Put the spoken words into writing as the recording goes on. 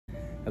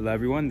Hello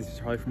everyone, this is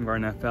Charlie from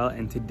Garden FL,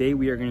 and today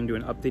we are going to do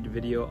an update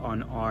video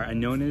on our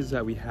Annonas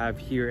that we have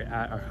here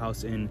at our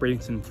house in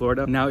Bradenton,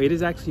 Florida. Now it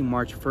is actually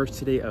March 1st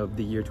today of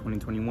the year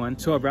 2021.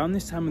 So around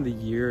this time of the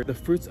year, the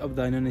fruits of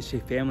the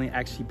Annonaceae family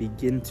actually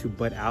begin to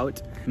bud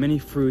out. Many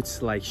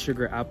fruits like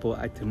sugar apple,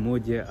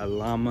 Atemoya,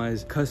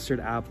 Ilamas, custard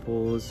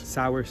apples,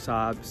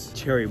 Soursops,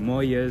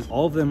 Cherimoyas,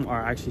 all of them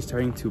are actually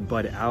starting to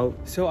bud out.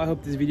 So I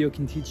hope this video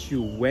can teach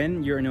you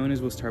when your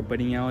Annonas will start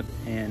budding out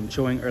and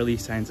showing early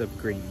signs of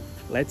green.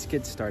 Let's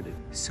get started.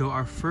 So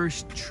our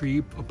first tree,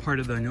 a part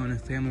of the Annona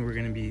family we're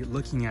going to be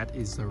looking at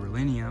is the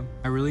Rollinia.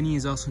 Rollinia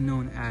is also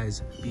known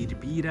as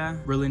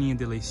Birbira, Rollinia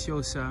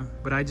deliciosa,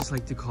 but I just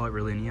like to call it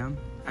Rollinia.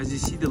 As you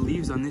see, the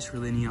leaves on this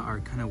Rollinia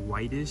are kind of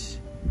whitish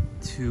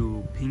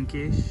to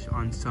pinkish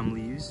on some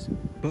leaves.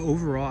 But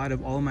overall, out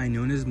of all my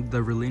Annonas, the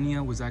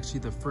Rollinia was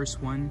actually the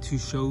first one to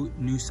show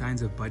new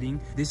signs of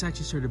budding. This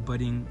actually started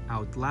budding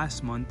out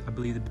last month, I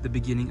believe the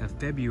beginning of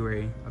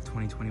February of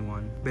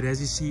 2021. But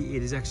as you see,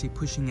 it is actually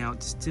pushing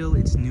out still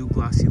its new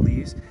glossy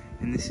leaves,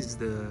 and this is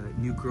the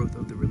new growth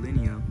of the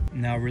Rollinia.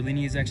 Now,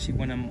 Rollinia is actually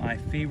one of my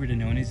favorite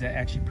Annonas that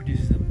actually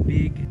produces a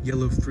big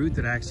yellow fruit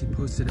that I actually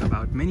posted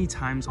about many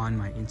times on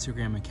my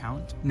Instagram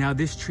account. Now,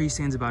 this tree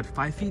stands about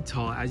 5 feet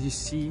tall. As you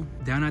see,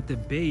 down at the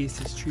base,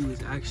 this tree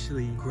was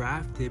actually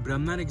grafted, but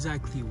I'm not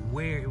exactly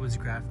where it was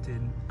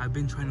grafted. I've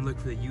been trying to look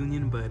for the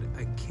union, but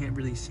I can't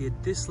really see it.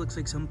 This looks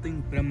like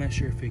something, but I'm not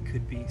sure if it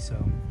could be, so.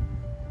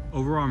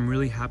 Overall, I'm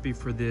really happy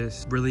for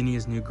this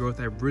Rollinia's new growth.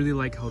 I really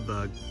like how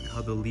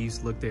the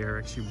leaves look. They are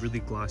actually really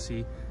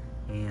glossy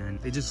and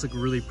they just look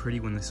really pretty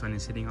when the sun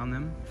is hitting on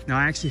them. Now,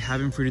 I actually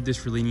haven't fruited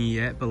this Rollinia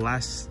yet, but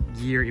last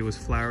year it was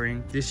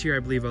flowering. This year, I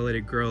believe I'll let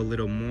it grow a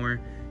little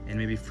more and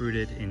maybe fruit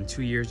it in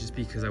 2 years, just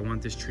because I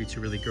want this tree to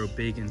really grow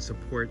big and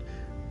support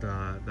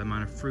the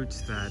amount of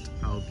fruits that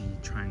I'll be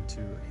trying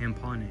to hand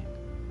pollinate.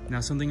 Now,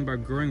 something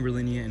about growing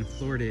Rollinia in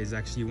Florida is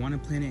actually you want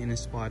to plant it in a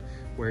spot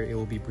where it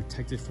will be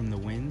protected from the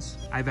winds.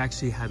 I've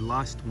actually had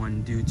lost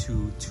one due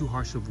to too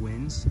harsh of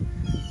winds.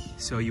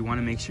 So you want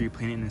to make sure you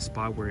plant it in a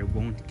spot where it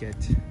won't get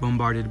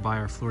bombarded by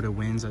our Florida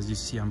winds. As you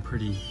see, I'm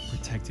pretty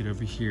protected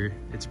over here.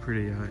 It's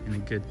pretty in a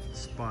good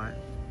spot.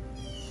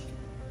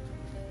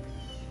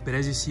 But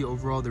as you see,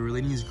 overall, the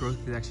Rollinia's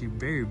growth is actually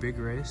very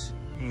vigorous.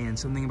 And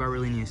something about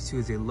Rollinias too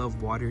is they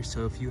love water.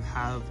 So if you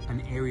have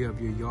an area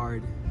of your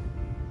yard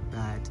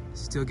that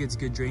still gets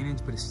good drainage,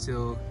 but it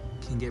still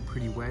can get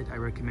pretty wet, I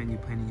recommend you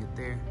planting it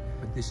there.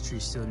 But this tree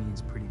still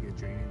needs pretty good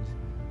drainage.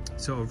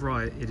 So overall,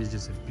 it is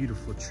just a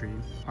beautiful tree.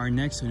 Our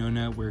next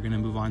Annona we're gonna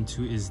move on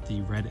to is the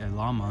red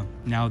Ilama.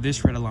 Now,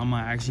 this red Ilama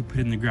I actually put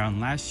in the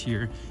ground last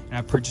year, and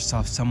I purchased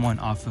off someone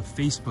off of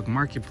Facebook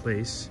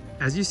Marketplace.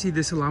 As you see,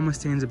 this Ilama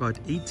stands about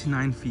 8 to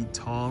 9 feet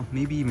tall,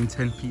 maybe even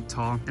 10 feet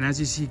tall. And as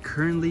you see,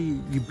 currently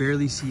you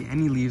barely see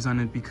any leaves on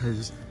it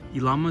because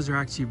Ilamas are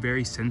actually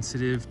very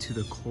sensitive to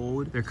the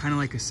cold. They're kind of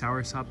like a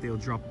Soursop, they'll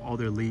drop all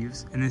their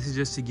leaves. And this is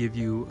just to give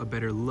you a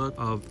better look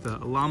of the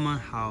Ilama,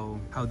 how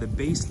the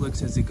base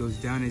looks as it goes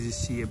down. As you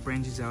see, it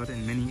branches out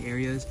in many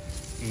areas,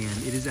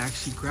 and it is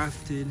actually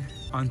grafted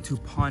onto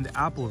pond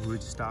apple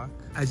rootstock.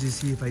 As you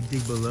see, if I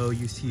dig below,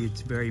 you see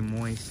it's very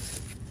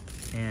moist.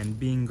 And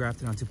being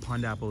grafted onto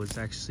pond apple, it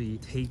actually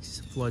takes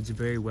floods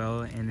very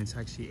well, and it's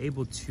actually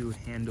able to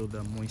handle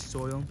the moist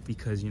soil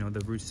because, you know,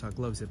 the rootstock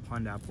loves it,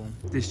 pond apple.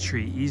 This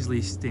tree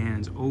easily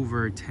stands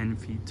over 10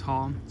 feet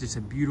tall. Just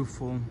a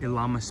beautiful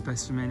Ilama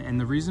specimen. And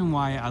the reason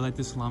why I let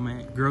this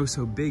Ilama grow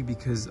so big,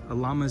 because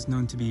Ilama is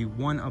known to be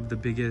one of the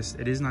biggest,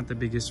 it is not the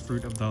biggest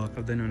fruit of the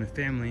Annona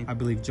family. I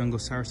believe jungle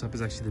Soursop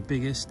is actually the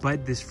biggest,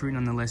 but this fruit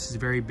nonetheless is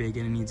very big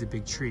and it needs a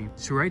big tree.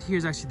 So right here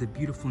is actually the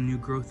beautiful new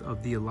growth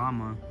of the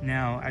Ilama.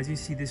 Now, as you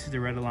see, this is the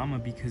red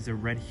Ilama because the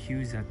red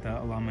hues that the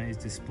Ilama is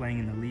displaying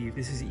in the leaf.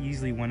 This is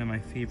easily one of my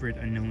favorite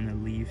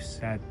Annona leaves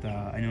that the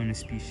Annona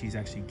species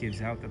actually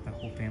gives out, that the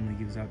whole family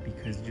gives out,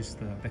 because just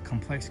the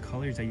complex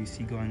colors that you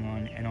see going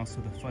on, and also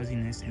the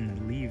fuzziness in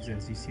the leaves,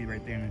 as you see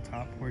right there in the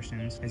top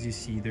portions. As you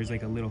see, there's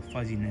like a little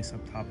fuzziness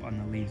up top on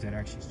the leaves that are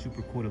actually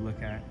super cool to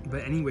look at.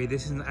 But anyway,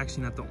 this is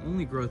actually not the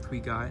only growth we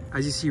got.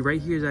 As you see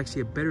right here is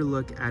actually a better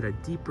look at a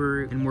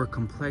deeper and more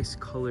complex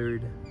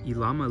colored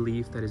Ilama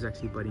leaf that is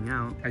actually budding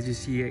out. As you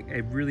see,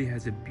 it really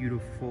has a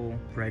beautiful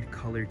red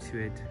color to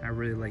it. I'm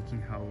really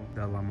liking how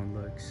the Ilama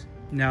looks.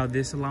 Now,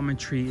 this Ilama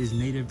tree is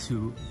native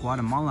to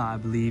Guatemala, I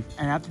believe.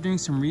 And after doing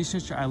some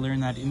research, I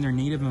learned that in their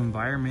native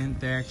environment,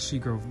 they actually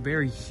grow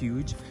very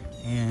huge.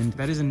 And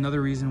that is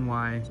another reason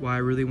why I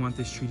really want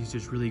this tree to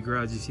just really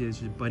grow. As you see, it's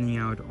just budding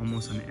out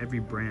almost on every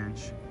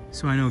branch.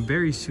 So I know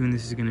very soon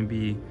this is gonna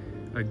be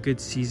a good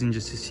season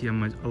just to see how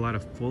much, a lot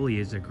of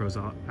foliage that grows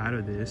out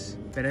of this.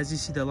 But as you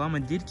see, the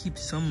Ilama did keep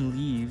some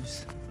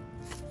leaves,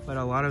 but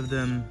a lot of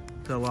them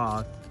fell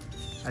off,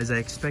 as I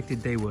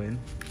expected they would.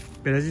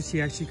 But as you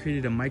see, I actually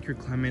created a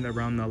microclimate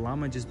around the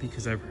Ilama just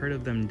because I've heard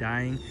of them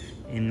dying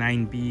in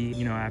 9B,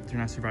 you know, after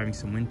not surviving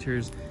some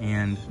winters.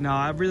 And now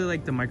I really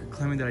like the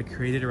microclimate that I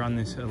created around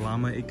this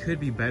Ilama. It could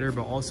be better,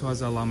 but also as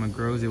the Ilama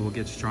grows, it will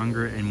get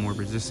stronger and more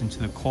resistant to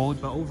the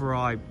cold. But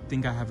overall, I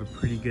think I have a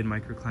pretty good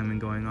microclimate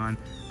going on.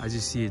 As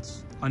you see,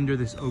 it's under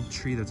this oak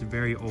tree that's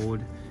very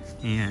old.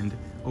 And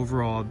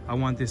overall, I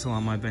want this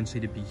Ilama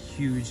eventually to be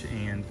huge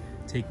and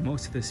take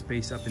most of the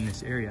space up in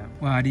this area.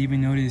 Wow, I didn't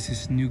even notice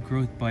this new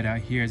growth bud out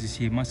here. As you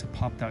see, it must have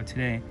popped out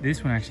today.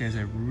 This one actually has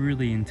a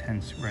really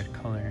intense red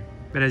color.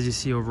 But as you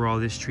see, overall,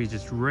 this tree is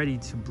just ready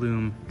to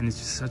bloom, and it's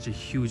just such a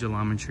huge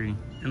Ilama tree.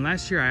 And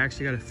last year, I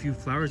actually got a few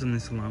flowers on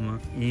this Ilama,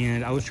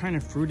 and I was trying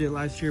to fruit it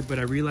last year, but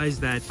I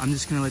realized that I'm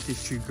just gonna let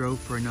this tree grow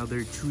for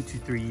another 2 to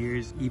 3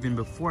 years, even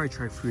before I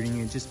try fruiting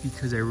it, just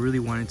because I really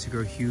want it to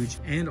grow huge.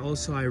 And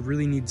also, I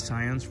really need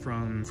scions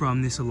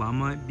from this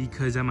Ilama,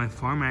 because at my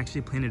farm, I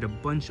actually planted a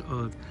bunch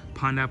of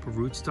pond apple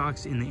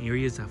rootstocks in the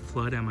areas that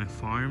flood at my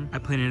farm. I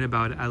planted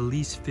about at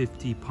least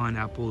 50 pond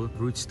apple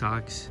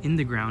rootstocks in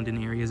the ground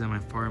in areas at my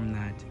farm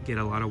that get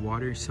a lot of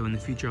water. So in the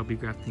future, I'll be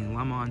grafting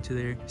Ilama onto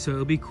there. So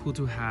it'll be cool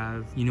to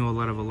have, you know, a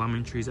lot of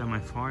Ilama trees at my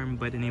farm,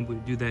 but in able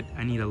to do that,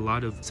 I need a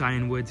lot of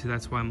scion wood. So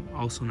that's why I'm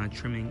also not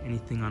trimming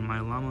anything on my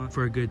Ilama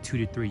for a good 2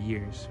 to 3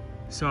 years.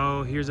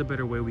 So here's a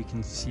better way we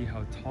can see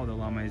how tall the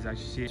Ilama is.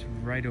 Actually, it's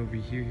right over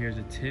here. Here's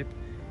a tip,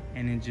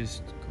 and it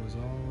just goes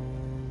all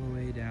the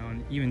way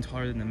down, even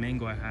taller than the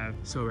mango I have.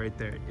 So right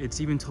there, it's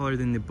even taller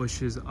than the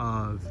bushes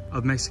of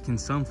Mexican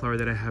sunflower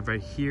that I have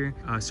right here,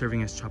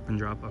 serving as chop and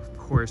drop, of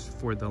course,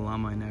 for the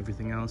llama and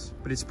everything else.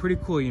 But it's pretty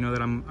cool, you know,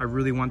 that I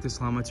really want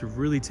this llama to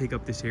really take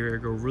up this area,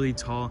 grow really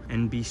tall,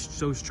 and be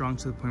so strong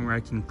to the point where I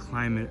can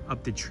climb it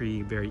up the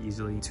tree very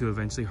easily to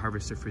eventually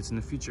harvest the fruits in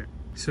the future.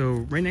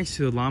 So right next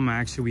to the llama,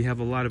 actually, we have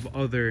a lot of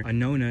other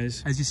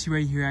Annonas. As you see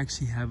right here, I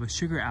actually have a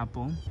sugar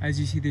apple. As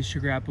you see, this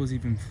sugar apple is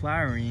even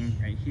flowering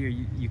right here.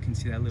 You can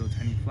see that little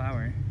tiny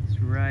flower. It's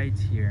right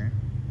here.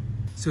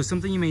 So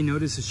something you may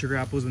notice is sugar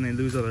apples, when they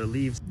lose all their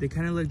leaves, they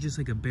kind of look just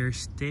like a bare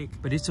stick,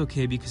 but it's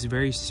okay because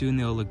very soon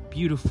they'll look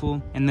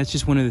beautiful. And that's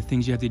just one of the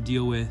things you have to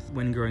deal with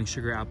when growing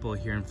sugar apple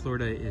here in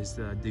Florida, is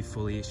the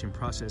defoliation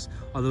process.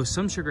 Although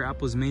some sugar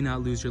apples may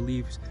not lose their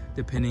leaves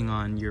depending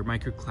on your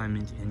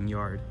microclimate and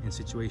yard and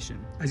situation.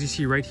 As you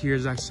see right here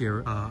is actually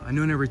a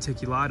Annona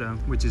reticulata,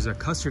 which is a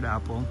custard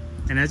apple.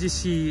 And as you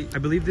see, I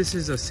believe this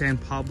is a San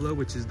Pablo,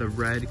 which is the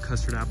red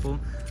custard apple.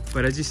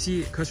 But as you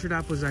see, custard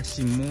apple is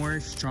actually more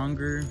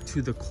stronger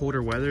to the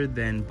colder weather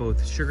than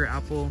both sugar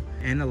apple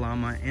and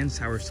Ilama and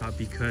Soursop,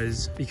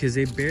 because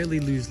they barely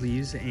lose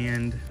leaves.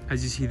 And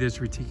as you see, this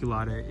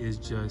reticulata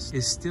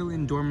is still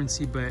in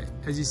dormancy. But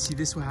as you see,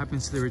 this is what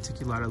happens to the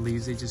reticulata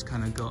leaves. They just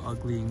kind of go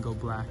ugly and go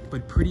black.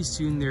 But pretty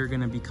soon they're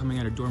going to be coming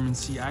out of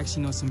dormancy. I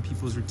actually know some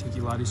people's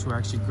reticulatas who are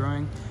actually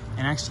growing,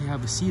 and actually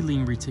have a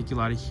seedling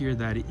reticulata here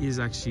that is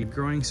actually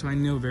growing. So I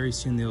know very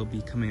soon they'll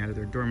be coming out of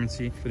their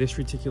dormancy. But this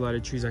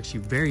reticulata tree is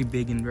actually very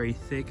big and very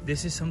thick.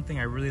 This is something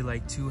I really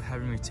like too,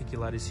 having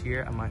reticulatas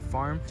here at my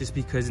farm, just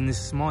because in this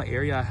small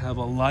area I have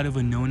a lot of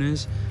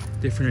Annonas,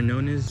 different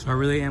Annonas. So I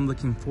really am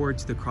looking forward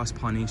to the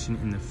cross-pollination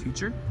in the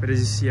future. But as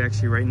you see,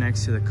 actually right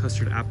next to the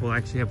custard apple, I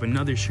actually have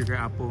another sugar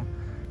apple.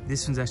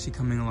 This one's actually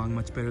coming along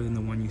much better than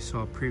the one you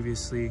saw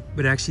previously.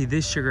 But actually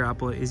this sugar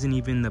apple isn't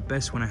even the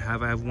best one I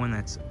have. I have one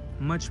that's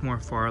much more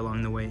far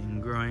along the way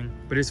in growing.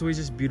 But it's always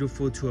just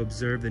beautiful to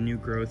observe the new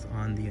growth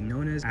on the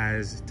Annonas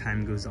as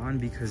time goes on,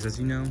 because as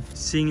you know,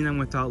 seeing them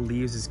without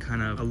leaves is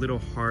kind of a little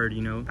hard,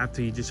 you know.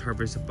 After you just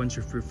harvest a bunch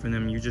of fruit from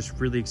them, you're just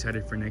really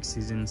excited for next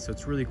season. So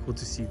it's really cool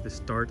to see the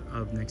start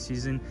of next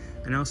season.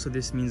 And also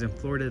this means in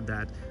Florida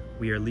that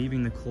we are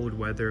leaving the cold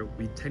weather.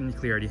 We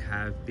technically already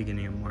have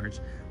beginning of March,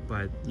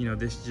 but you know,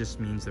 this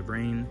just means the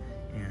rain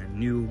and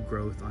new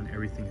growth on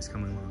everything is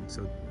coming along.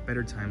 So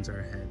better times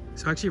are ahead.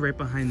 So actually right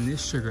behind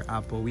this sugar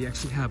apple, we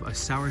actually have a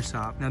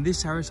Soursop. Now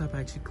this Soursop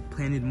I actually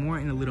planted more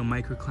in a little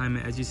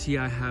microclimate. As you see,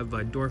 I have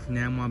a dwarf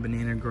Namwa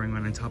banana growing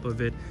on top of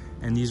it,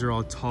 and these are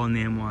all tall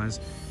Namwas.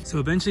 So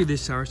eventually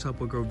this Soursop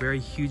will grow very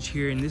huge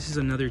here, and this is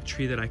another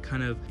tree that I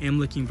kind of am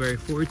looking very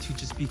forward to,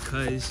 just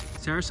because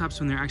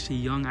Soursops, when they're actually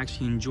young,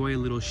 actually enjoy a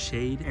little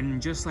shade.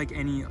 And just like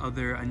any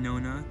other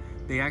Annona,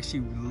 they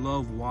actually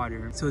love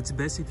water. So it's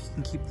best if you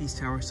can keep these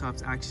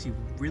Soursops actually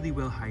really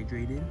well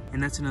hydrated.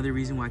 And that's another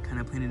reason why I kind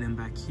of planted them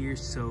back here,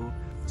 so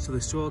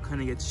the soil kind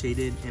of gets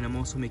shaded. And I'm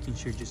also making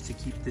sure just to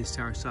keep this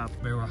Soursop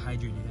very well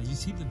hydrated. As you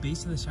see, the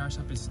base of the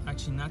Soursop is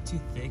actually not too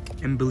thick.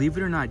 And believe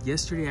it or not,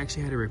 yesterday I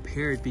actually had to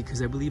repair it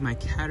because I believe my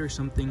cat or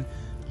something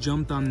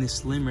jumped on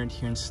this limb right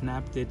here and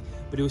snapped it,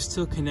 but it was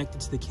still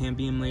connected to the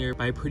cambium layer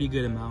by a pretty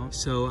good amount.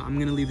 So I'm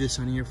gonna leave this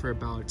on here for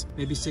about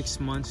maybe 6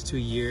 months to a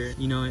year.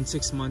 You know, in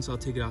 6 months I'll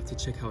take it off to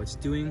check how it's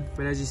doing.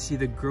 But as you see,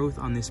 the growth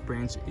on this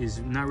branch is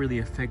not really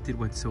affected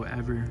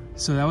whatsoever.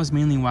 So that was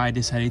mainly why I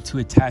decided to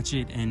attach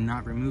it and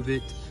not remove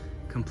it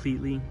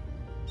completely.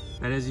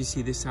 But as you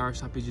see, this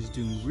Soursop is just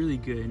doing really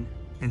good.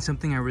 And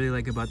something I really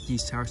like about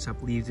these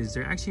soursop leaves is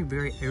they're actually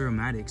very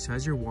aromatic. So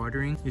as you're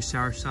watering your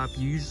soursop,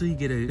 you usually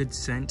get a good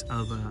scent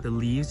of the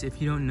leaves.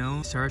 If you don't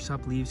know,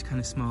 soursop leaves kind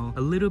of smell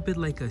a little bit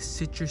like a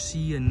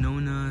citrusy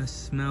Annona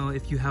smell.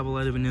 If you have a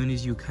lot of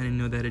Annonas, you kind of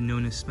know that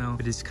Annona smell,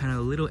 but it's kind of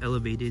a little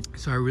elevated.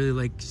 So I really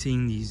like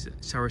seeing these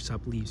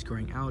soursop leaves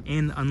growing out.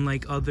 And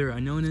unlike other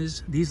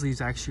Annonas, these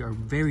leaves actually are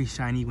very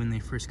shiny when they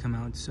first come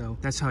out. So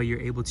that's how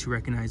you're able to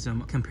recognize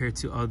them compared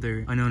to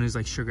other Annonas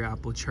like sugar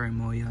apple,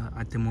 Cherimoya,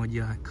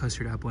 Atemoya,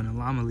 custard apple, and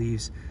Ilama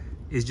leaves,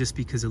 is just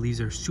because the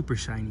leaves are super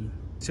shiny.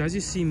 So as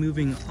you see,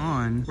 moving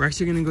on, we're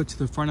actually gonna go to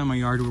the front of my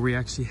yard where we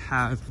actually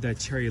have the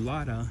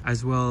Cherilata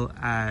as well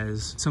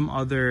as some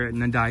other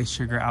Dai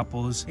sugar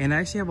apples. And I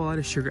actually have a lot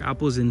of sugar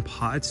apples in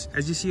pots.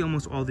 As you see,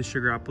 almost all the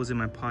sugar apples in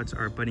my pots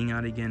are budding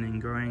out again and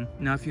growing.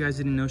 Now, if you guys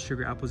didn't know,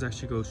 sugar apples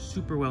actually go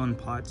super well in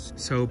pots.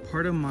 So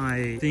part of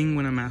my thing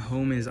when I'm at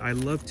home is I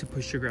love to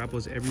put sugar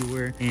apples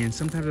everywhere. And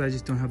sometimes I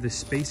just don't have the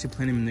space to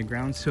plant them in the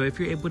ground. So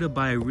if you're able to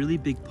buy a really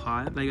big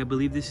pot, like I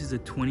believe this is a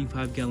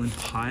 25-gallon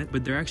pot,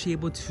 but they're actually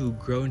able to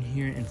grow in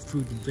here and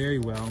fruit very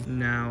well.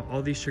 Now,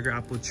 all these sugar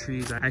apple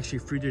trees I actually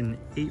fruited and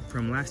ate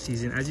from last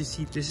season. As you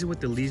see, this is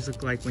what the leaves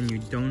look like when you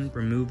don't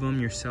remove them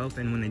yourself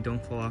and when they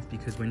don't fall off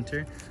because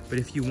winter. But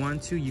if you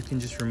want to, you can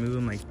just remove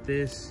them like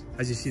this.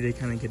 As you see, they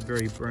kind of get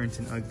very burnt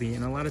and ugly.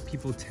 And a lot of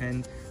people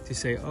tend to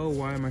say, oh,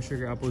 why are my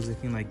sugar apples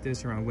looking like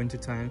this around winter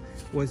time?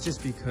 Well, it's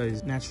just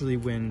because naturally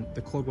when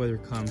the cold weather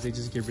comes, they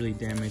just get really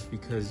damaged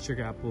because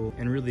sugar apple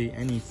and really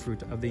any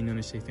fruit of the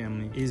Annonaceae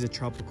family is a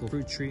tropical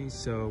fruit tree.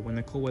 So when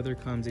the cold weather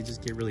comes, they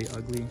just get really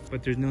ugly.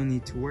 But there's no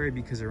need to worry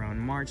because around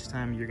March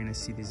time, you're gonna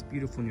see this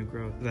beautiful new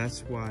growth.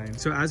 That's why.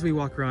 So as we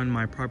walk around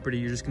my property,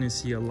 you're just gonna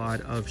see a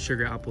lot of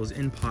sugar apples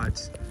in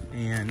pots,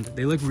 and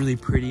they look really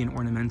pretty and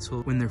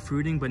ornamental when they're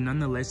fruiting. But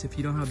nonetheless, if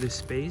you don't have the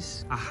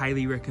space, I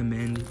highly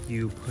recommend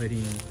you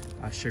putting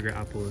sugar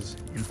apples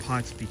in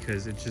pots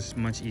because it's just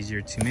much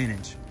easier to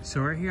manage.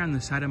 So right here on the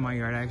side of my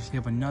yard, I actually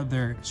have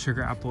another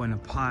sugar apple in a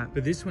pot,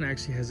 but this one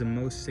actually has the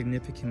most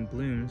significant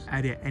blooms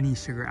out of any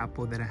sugar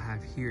apple that I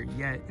have here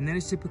yet. And that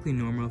is typically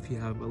normal if you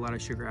have a lot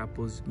of sugar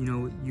apples. You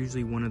know,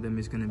 usually one of them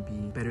is going to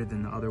be better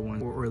than the other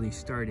one or early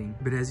starting.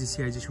 But as you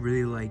see, I just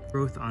really like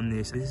growth on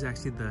this. This is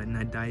actually the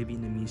Dai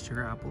Vietnamese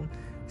sugar apple.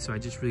 So I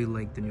just really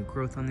like the new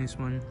growth on this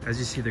one. As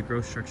you see, the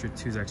growth structure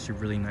too is actually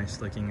really nice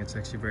looking. It's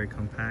actually very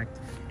compact.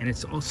 And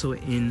it's also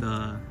in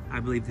the, I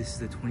believe this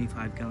is a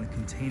 25-gallon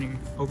container.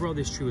 Overall,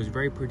 this tree was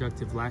very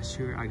productive last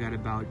year. I got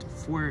about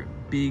 4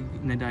 big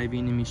Dai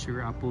Vietnamese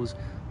sugar apples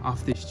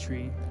off this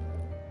tree.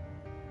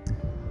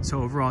 So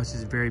overall, it's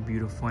just very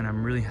beautiful, and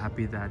I'm really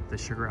happy that the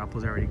sugar apple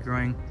is already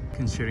growing,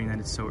 considering that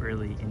it's so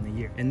early in the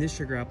year. And this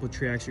sugar apple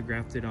tree I actually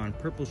grafted on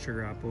purple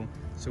sugar apple,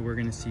 so we're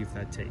gonna see if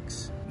that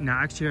takes. Now,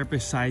 actually right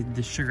beside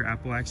the sugar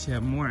apple, I actually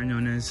have more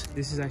Annonas.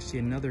 This is actually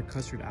another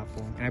custard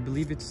apple, and I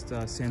believe it's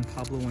the San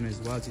Pablo one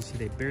as well. As you see,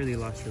 they barely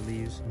lost their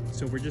leaves.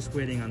 So we're just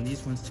waiting on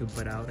these ones to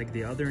bud out like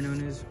the other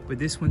Annonas. But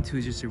this one too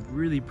is just a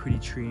really pretty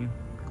tree,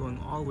 going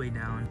all the way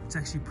down. It's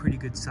actually pretty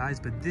good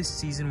size, but this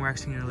season we're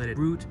actually gonna let it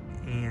root.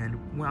 And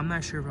well, I'm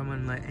not sure if I'm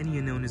gonna let any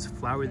Annonas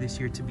flower this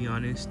year, to be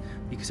honest,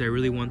 because I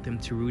really want them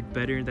to root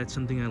better. That's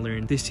something I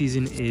learned this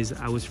season is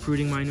I was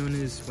fruiting my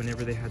Annonas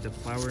whenever they had the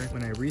flower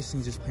when I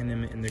recently just planted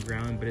them in the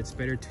ground, but it's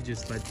better to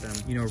just let them,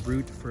 you know,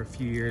 root for a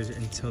few years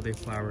until they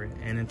flower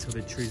and until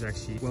the tree is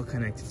actually well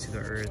connected to the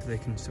earth. They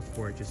can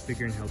support just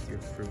bigger and healthier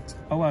fruit.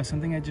 Oh wow,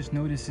 something I just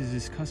noticed is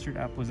this custard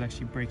apple is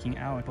actually breaking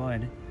out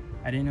bud.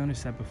 I didn't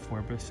notice that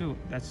before, but so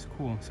that's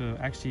cool. So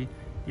actually,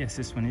 yes,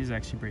 this one is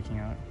actually breaking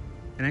out.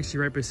 And actually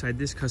right beside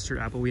this custard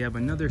apple, we have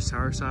another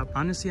soursop.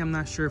 Honestly, I'm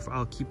not sure if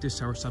I'll keep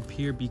this soursop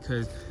here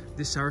because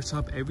this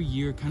soursop every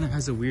year kind of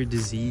has a weird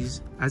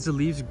disease. As the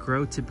leaves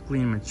grow typically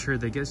and mature,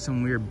 they get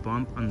some weird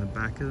bump on the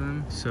back of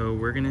them. So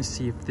we're gonna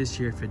see if this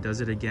year if it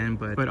does it again.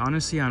 But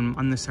honestly,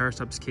 on the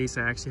soursop's case,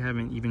 I actually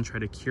haven't even tried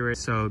to cure it.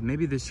 So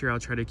maybe this year I'll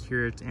try to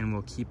cure it and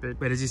we'll keep it.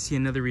 But as you see,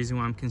 another reason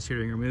why I'm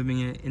considering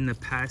removing it, in the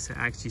past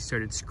I actually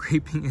started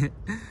scraping it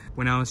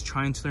when I was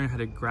trying to learn how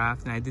to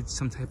graft, and I did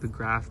some type of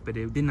graft, but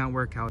it did not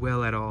work out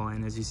well at all.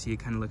 And as you see, it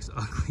kind of looks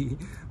ugly.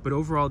 But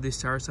overall,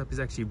 this soursop is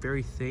actually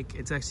very thick.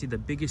 It's actually the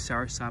biggest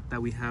soursop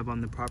that we have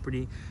on the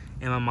property,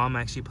 and my mom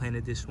actually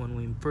planted this one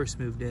when we first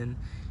moved in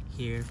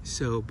here.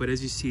 So, but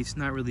as you see, it's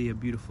not really a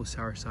beautiful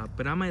soursop,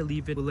 but I might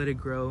leave it, let it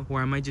grow,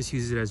 or I might just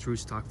use it as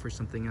rootstock for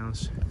something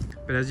else.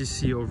 But as you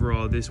see,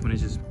 overall, this one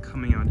is just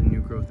coming out in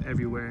new growth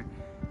everywhere.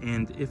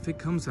 And if it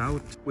comes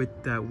out with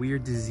that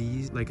weird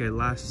disease like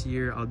last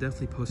year, I'll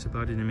definitely post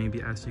about it and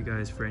maybe ask you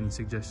guys for any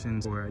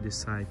suggestions, or I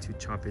decide to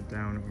chop it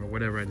down or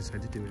whatever I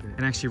decide to do with it.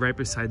 And actually right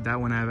beside that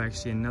one, I have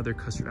actually another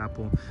custard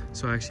apple.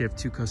 So I actually have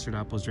 2 custard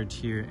apples right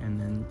here,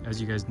 and then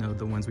as you guys know,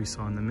 the ones we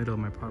saw in the middle of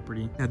my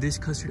property. Now this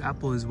custard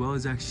apple as well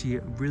is actually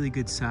a really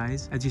good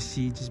size. As you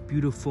see, just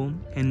beautiful.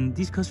 And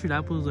these custard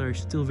apples are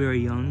still very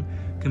young,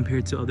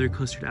 compared to other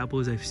custard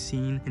apples I've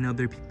seen in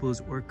other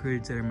people's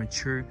orchards that are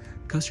mature.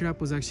 Custard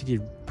apples actually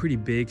get pretty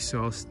big,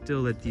 so I'll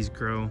still let these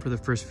grow for the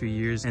first few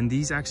years. And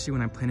these actually,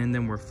 when I planted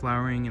them, were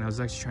flowering, and I was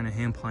actually trying to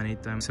hand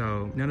pollinate them.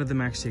 So none of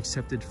them actually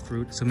accepted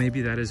fruit. So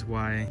maybe that is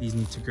why these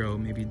need to grow.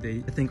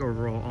 Maybe I think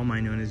overall all my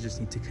Annonas just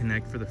need to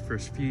connect for the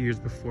first few years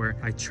before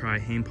I try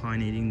hand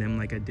pollinating them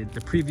like I did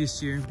the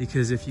previous year.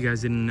 Because if you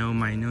guys didn't know,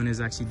 my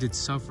Annonas actually did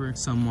suffer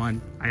somewhat.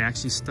 I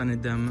actually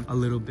stunted them a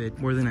little bit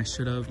more than I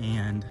should have,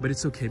 but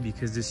it's okay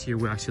because this year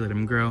we'll actually let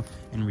them grow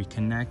and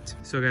reconnect.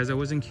 So guys, I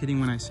wasn't kidding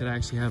when I said I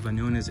actually have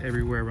Annonas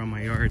everywhere around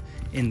my yard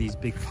in these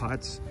big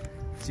pots.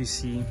 As you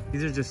see,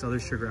 these are just other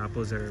sugar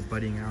apples that are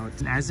budding out.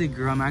 And as they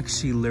grow, I'm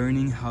actually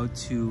learning how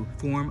to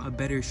form a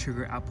better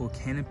sugar apple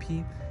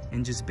canopy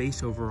and just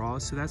base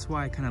overall. So that's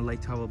why I kind of like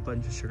to have a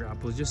bunch of sugar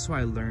apples, just so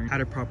I learn how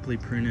to properly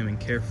prune them and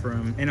care for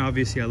them. And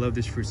obviously I love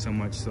this fruit so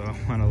much, so I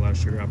want a lot of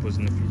sugar apples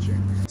in the future.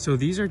 So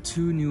these are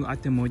two new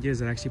Atemoyas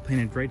that I actually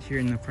planted right here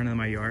in the front of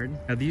my yard.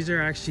 Now these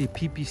are actually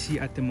PPC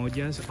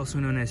Atemoyas, also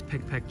known as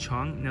Phet Pak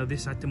Chong. Now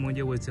this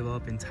Atemoya was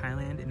developed in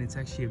Thailand, and it's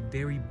actually a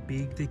very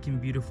big, thick and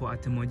beautiful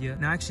Atemoya.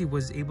 Now I actually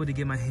was able to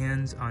get my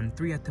hands on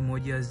 3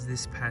 Atemoyas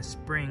this past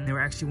spring. They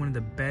were actually one of the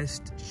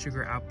best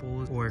sugar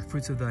apples or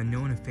fruits of the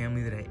Annona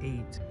family that I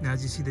ate. Now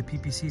as you see, the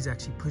PPC is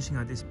actually pushing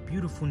out this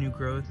beautiful new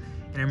growth,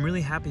 and I'm really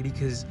happy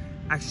because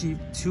actually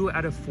 2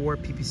 out of 4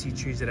 PPC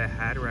trees that I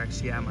had were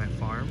actually at my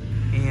farm.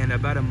 And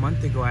about a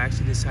month ago, I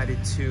actually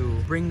decided to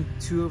bring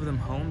 2 of them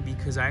home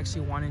because I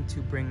actually wanted to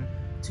bring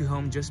 2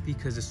 home just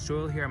because the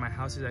soil here at my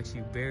house is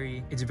actually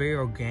very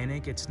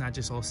organic. It's not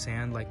just all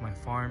sand like my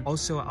farm.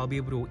 Also, I'll be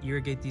able to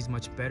irrigate these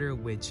much better,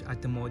 which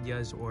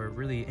Atemoyas or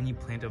really any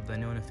plant of the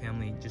Annona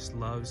family just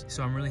loves.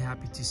 So I'm really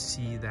happy to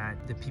see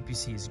that the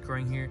PPC is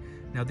growing here.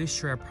 Now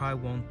this year I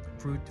probably won't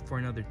fruit for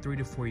another 3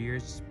 to 4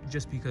 years,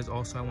 just because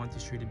also I want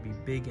this tree to be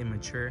big and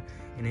mature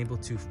and able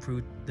to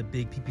fruit the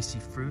big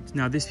PPC fruit.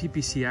 Now this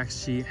PPC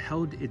actually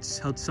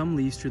held some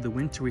leaves through the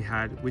winter we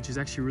had, which is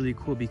actually really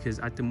cool because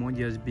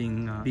Atemoyas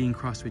being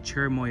crossed with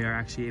Cherimoya are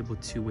actually able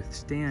to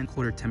withstand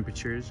colder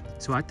temperatures.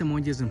 So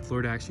Atemoyas in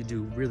Florida actually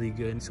do really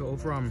good. So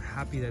overall, I'm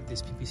happy that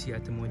this PPC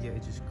Atemoya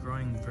is just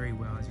growing very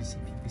well. As you see,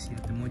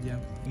 PPC Atemoya,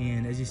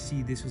 and as you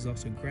see, this was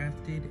also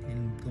grafted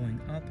and going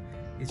up.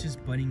 It's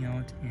just budding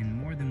out in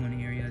more than one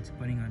area. It's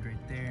budding out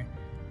right there,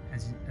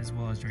 as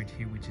well as right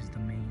here, which is the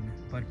main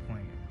bud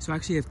point. So I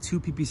actually have 2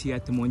 PPC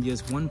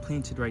Atemoyas, one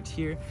planted right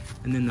here,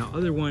 and then the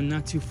other one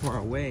not too far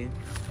away.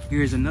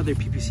 Here's another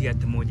PPC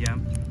Atemoya,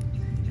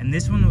 and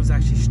this one was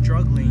actually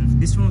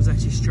struggling. This one was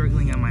actually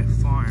struggling at my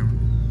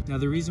farm. Now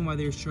the reason why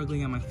they were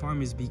struggling at my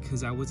farm is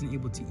because I wasn't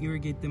able to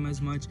irrigate them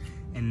as much,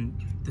 and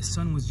the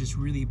sun was just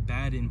really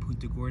bad in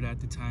Punta Gorda at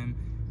the time.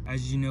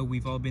 As you know,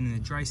 we've all been in the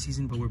dry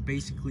season, but we're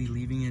basically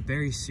leaving it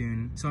very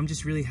soon. So I'm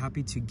just really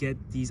happy to get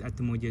these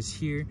Atemoyas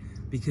here,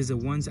 because the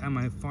ones at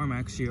my farm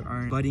actually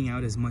aren't budding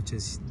out as much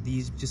as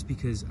these, just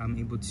because I'm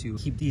able to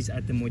keep these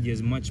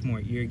Atemoyas much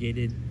more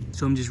irrigated.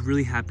 So I'm just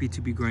really happy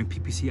to be growing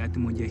PPC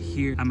Atemoya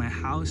here at my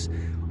house.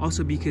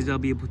 Also because I'll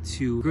be able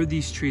to grow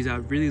these trees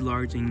out really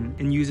large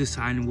and use the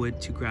sign wood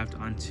to graft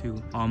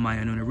onto all my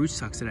Annona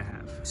rootstocks that I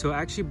have. So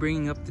actually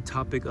bringing up the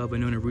topic of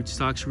Annona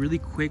rootstocks, really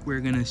quick, we're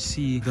gonna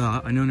see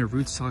the Annona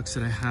rootstocks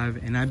that I have,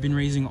 and I've been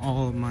raising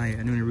all of my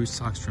Annona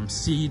rootstocks from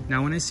seed.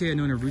 Now when I say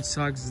Annona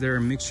rootstocks, they're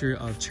a mixture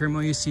of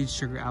Cherimoya seeds,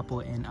 sugar apple,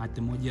 and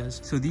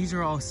Atemoyas. So these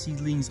are all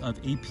seedlings of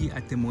AP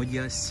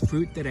Atemoyas,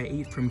 fruit that I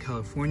ate from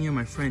California.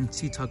 My friend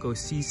C Taco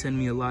C sent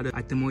me a lot of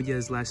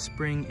Atemoyas last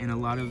spring, and a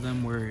lot of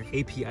them were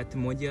AP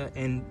Atemoya,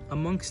 and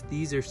amongst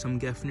these are some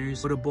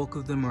Geffners, but a bulk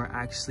of them are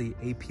actually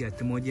AP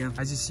Atemoya.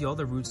 As you see, all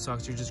the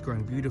rootstocks are just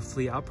growing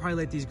beautifully. I'll probably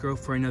let these grow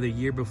for another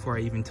year before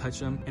I even touch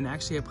them, and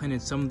actually I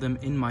planted some of them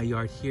in my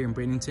yard here in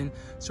Bradenton,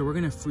 so we're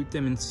gonna fruit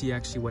them and see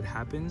actually what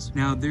happens.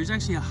 Now there's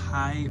actually a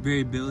high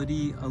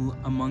variability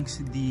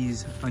amongst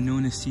these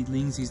Annona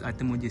seedlings, these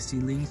Atemoya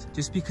seedlings,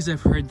 just because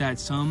I've heard that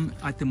some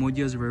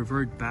Atemoyas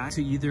revert back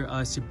to either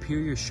a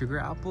superior sugar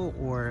apple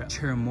or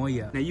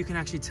Cherimoya. Now you can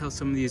actually tell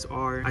some of these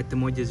are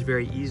Atemoyas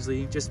very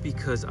easily just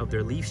because of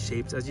their leaf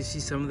shapes. As you see,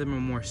 some of them are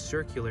more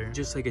circular,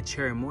 just like a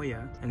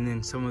Cherimoya, and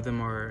then some of them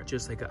are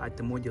just like an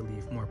Atemoya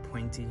leaf, more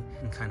pointy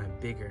and kind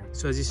of bigger.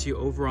 So as you see,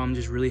 overall, I'm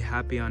just really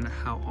happy on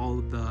how all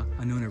of the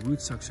Annona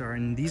rootstocks are,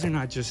 and these are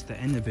not just the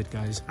end of it,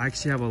 guys. I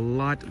actually have a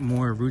lot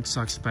more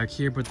rootstocks back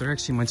here, but they're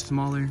actually much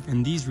smaller,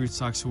 and these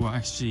rootstocks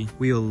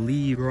will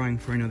leave growing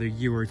for another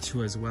year or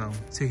 2 as well.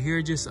 So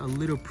here, just a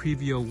little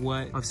preview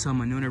of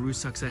some Annona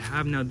rootstocks I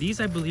have. Now these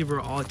I believe are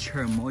all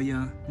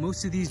Cherimoya.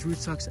 Most of these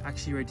rootstocks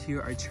actually right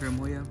here are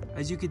Cherimoya.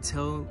 As you can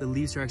tell, the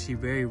leaves are actually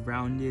very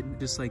rounded,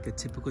 just like a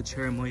typical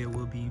Cherimoya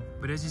will be.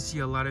 But as you see,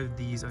 a lot of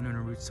these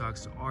Annona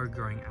rootstocks are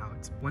growing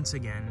out once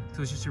again.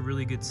 So it's just a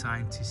really good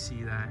sign to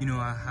see that, you know,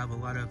 I have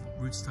have a lot of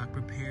rootstock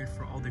prepared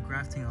for all the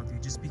grafting I'll do,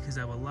 just because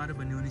I have a lot of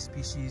Annona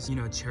species, you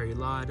know,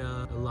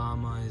 Cherilata,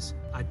 Ilamas,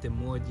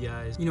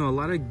 Atemoya, you know, a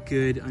lot of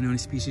good Annona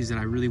species that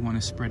I really want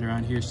to spread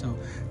around here. So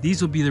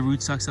these will be the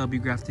rootstocks I'll be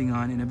grafting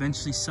on and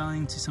eventually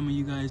selling to some of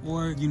you guys,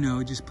 or, you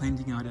know, just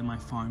planting out at my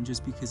farm,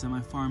 just because at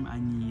my farm I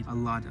need a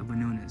lot of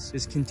Annonas.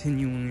 Just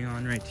continuing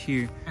on right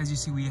here, as you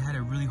see, we had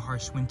a really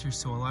harsh winter,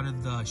 so a lot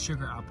of the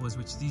sugar apples,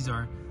 which these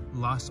are,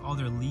 lost all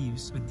their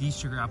leaves, but these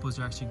sugar apples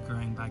are actually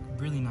growing back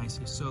really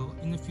nicely. So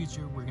in the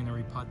future we're going to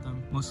repot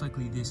them. Most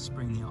likely this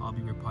spring they'll all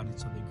be repotted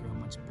so they grow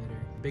much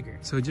bigger.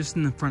 So just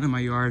in the front of my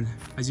yard,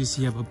 as you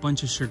see, I have a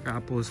bunch of sugar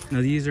apples.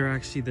 Now these are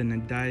actually the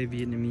Dai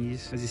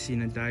Vietnamese. As you see,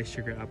 Dai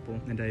sugar apple,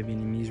 Dai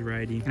Vietnamese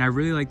variety. And I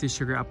really like this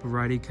sugar apple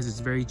variety because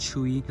it's very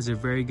chewy, has a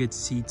very good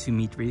seed to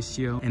meat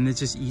ratio, and it's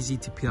just easy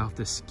to peel off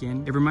the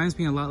skin. It reminds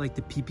me a lot like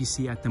the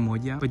PPC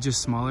Atemoya, but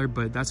just smaller.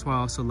 But that's why I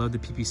also love the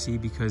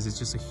PPC, because it's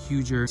just a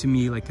huger, to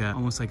me, like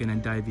almost like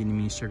an Dai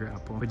Vietnamese sugar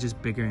apple, but just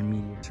bigger and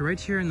meatier. So right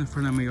here in the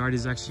front of my yard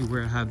is actually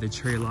where I have the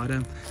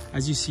Cherilata.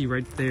 As you see,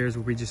 right there is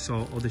where we just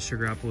saw all the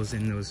sugar apples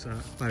in those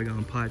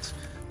 5-gallon pots.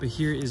 But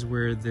here is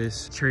where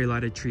this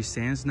Cherilata tree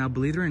stands. Now,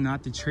 believe it or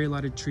not, the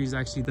Cherilata tree is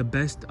actually the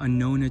best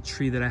Annona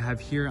tree that I have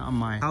here on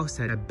my house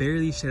that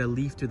barely shed a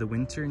leaf through the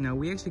winter. Now,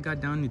 we actually got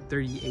down to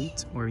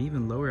 38 or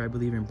even lower, I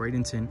believe, in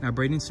Bradenton. Now,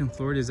 Bradenton,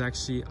 Florida is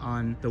actually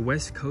on the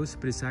west coast,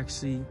 but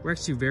we're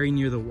actually very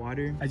near the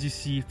water. As you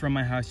see from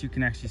my house, you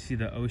can actually see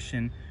the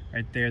ocean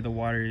right there. The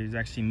water is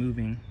actually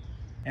moving.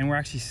 And we're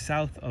actually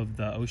south of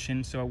the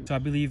ocean, so I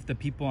believe the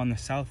people on the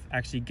south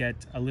actually get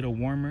a little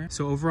warmer.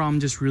 So overall, I'm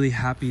just really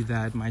happy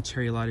that my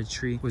Cherilata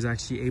tree was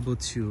actually able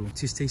to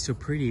stay so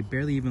pretty,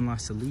 barely even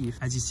lost a leaf.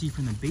 As you see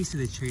from the base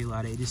of the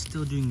Cherilata, it is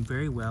still doing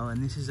very well,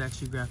 and this is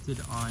actually grafted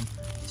on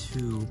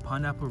to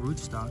pond apple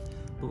rootstock.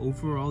 But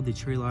overall, the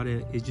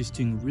Cherilata is just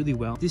doing really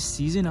well. This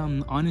season,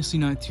 I'm honestly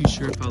not too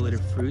sure if I'll let it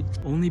fruit,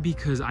 only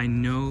because I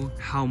know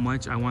how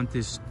much I want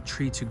this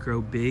tree to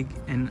grow big,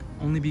 and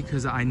only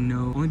because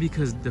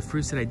the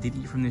fruits that I did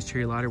eat from this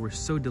Cherilata were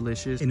so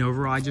delicious. And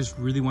overall, I just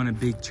really want a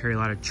big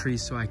Cherilata tree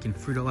so I can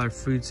fruit a lot of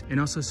fruits, and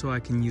also so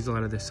I can use a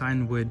lot of the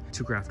sign wood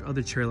to graft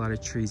other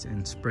Cherilata trees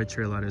and spread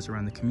Cherilatas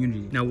around the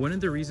community. Now, one of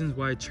the reasons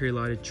why a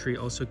Cherilata tree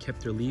also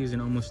kept their leaves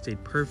and almost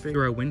stayed perfect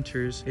through our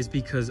winters is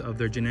because of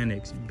their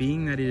genetics,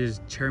 being that it is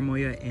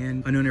Cherimoya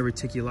and Annona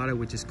reticulata,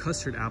 which is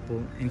custard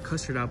apple. And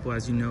custard apple,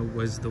 as you know,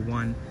 was the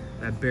one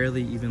that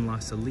barely even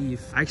lost a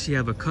leaf. I actually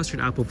have a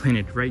custard apple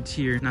planted right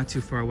here, not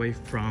too far away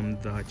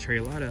from the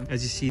Cherilata.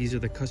 As you see, these are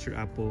the custard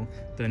apple,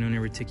 the Annona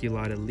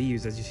reticulata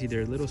leaves. As you see,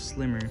 they're a little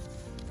slimmer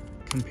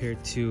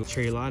compared to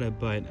Cherilata,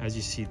 but as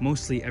you see,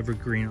 mostly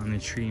evergreen on the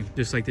tree,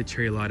 just like the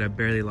Cherilata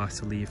barely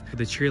lost a leaf. But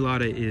the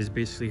Cherilata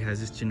basically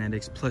has this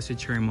genetics plus the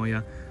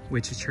Cherimoya,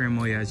 which the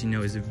Cherimoya, as you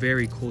know, is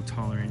very cold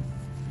tolerant.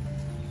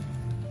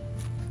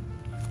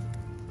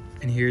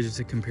 And here's just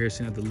a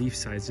comparison of the leaf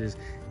sizes.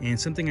 And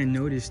something I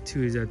noticed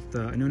too is that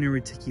the Annona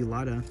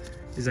reticulata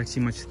is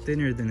actually much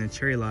thinner than the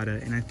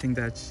Cherilata, and I think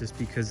that's just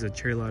because the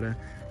Cherilata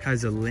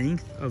has the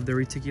length of the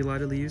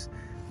reticulata leaves,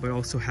 but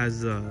also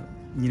has the,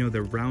 you know,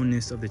 the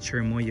roundness of the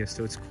Cherimoya.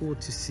 So it's cool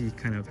to see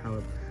kind of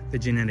how the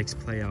genetics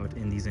play out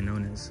in these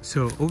Annonas.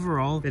 So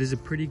overall, that is a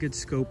pretty good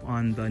scope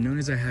on the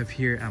Annonas I have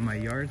here at my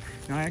yard.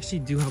 Now, I actually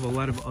do have a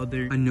lot of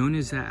other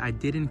Annonas that I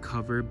didn't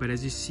cover, but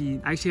as you see,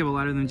 I actually have a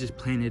lot of them just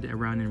planted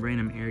around in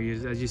random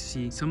areas. As you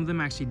see, some of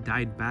them actually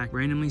died back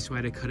randomly, so I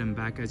had to cut them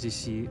back, as you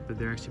see, but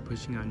they're actually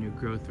pushing out new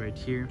growth right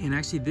here. And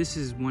actually, this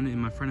is one in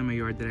my front of my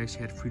yard that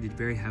actually had fruited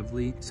very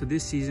heavily. So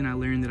this season, I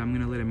learned that I'm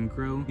gonna let them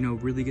grow, you know,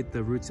 really get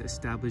the roots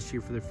established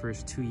here for the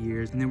first 2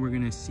 years, and then we're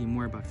gonna see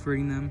more about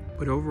fruiting them.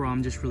 But overall,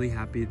 I'm just really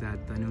happy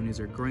that the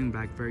Annonas are growing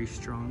back very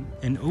strong.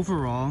 And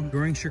overall,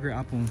 growing sugar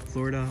apple in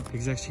Florida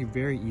is actually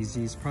very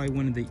easy. It's probably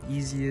one of the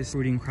easiest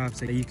fruiting crops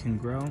that you can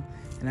grow,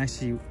 and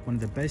actually one of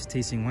the best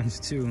tasting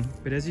ones too.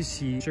 But as you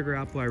see, sugar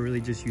apple I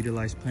really just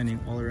utilize planting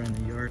all around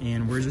the yard,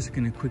 and we're just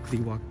gonna quickly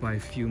walk by a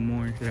few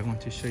more that I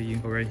want to show you.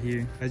 Right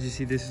here, as you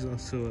see, this is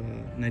also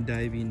a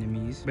Dai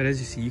Vietnamese. But as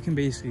you see, you can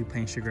basically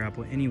plant sugar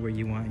apple anywhere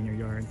you want in your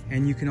yard,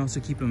 and you can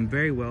also keep them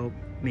very well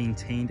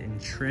maintained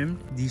and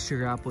trimmed. These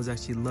sugar apples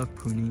actually love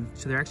pruning,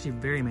 so they're actually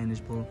very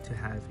manageable to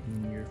have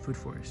in your food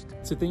forest.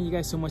 So thank you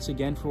guys so much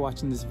again for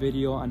watching this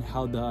video on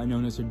how the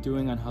Annonas are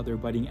doing, on how they're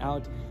budding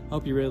out. I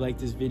hope you really liked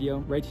this video.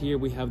 Right here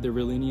we have the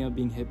Rollinia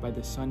being hit by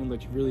the sun. It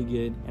looks really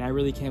good, and I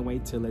really can't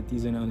wait to let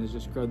these Annonas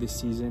just grow this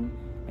season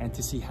and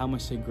to see how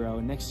much they grow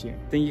next year.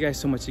 Thank you guys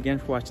so much again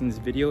for watching this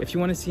video. If you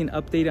want to see an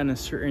update on a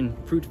certain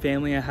fruit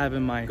family I have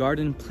in my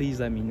garden, please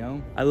let me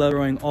know. I love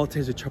growing all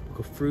types of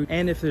tropical fruit,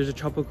 and if there's a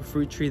tropical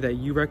fruit tree that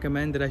you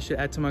recommend that I should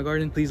add to my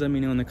garden, please let me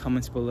know in the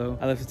comments below.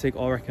 I love to take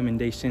all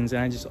recommendations,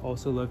 and I just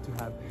also love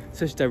to have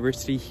such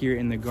diversity here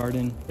in the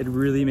garden. It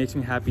really makes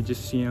me happy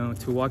just, you know,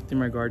 to walk through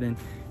my garden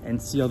and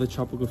see all the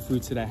tropical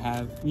fruits that I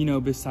have, you know,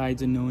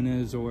 besides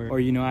Annonas, or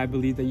you know, I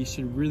believe that you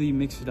should really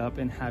mix it up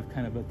and have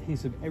kind of a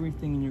taste of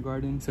everything in your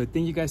garden. So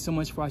thank you guys so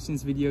much for watching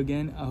this video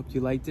again. I hope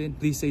you liked it.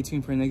 Please stay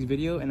tuned for the next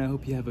video, and I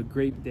hope you have a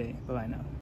great day. Bye bye now.